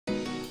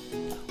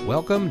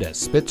Welcome to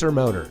Spitzer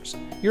Motors,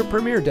 your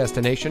premier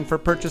destination for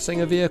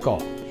purchasing a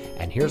vehicle.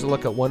 And here's a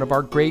look at one of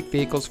our great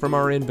vehicles from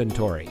our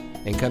inventory,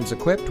 and comes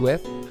equipped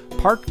with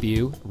Park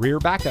View rear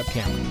backup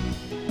camera,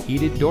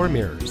 heated door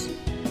mirrors,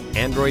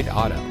 Android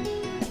Auto,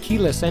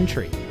 keyless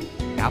entry,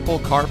 Apple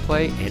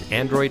CarPlay and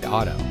Android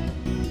Auto,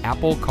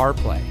 Apple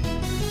CarPlay,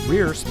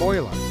 rear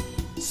spoiler,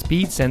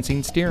 speed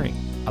sensing steering,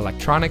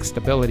 electronic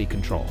stability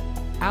control,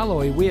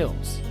 alloy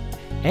wheels,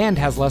 and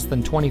has less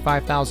than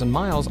 25,000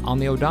 miles on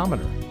the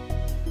odometer.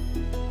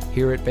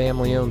 Here at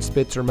family-owned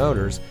Spitzer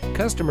Motors,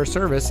 customer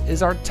service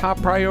is our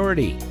top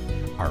priority.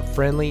 Our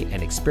friendly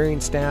and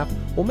experienced staff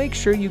will make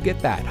sure you get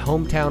that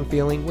hometown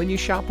feeling when you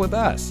shop with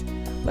us.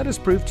 Let us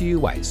prove to you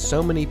why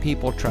so many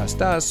people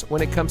trust us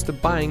when it comes to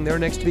buying their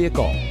next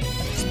vehicle.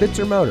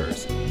 Spitzer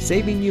Motors,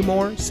 saving you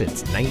more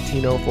since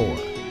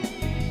 1904.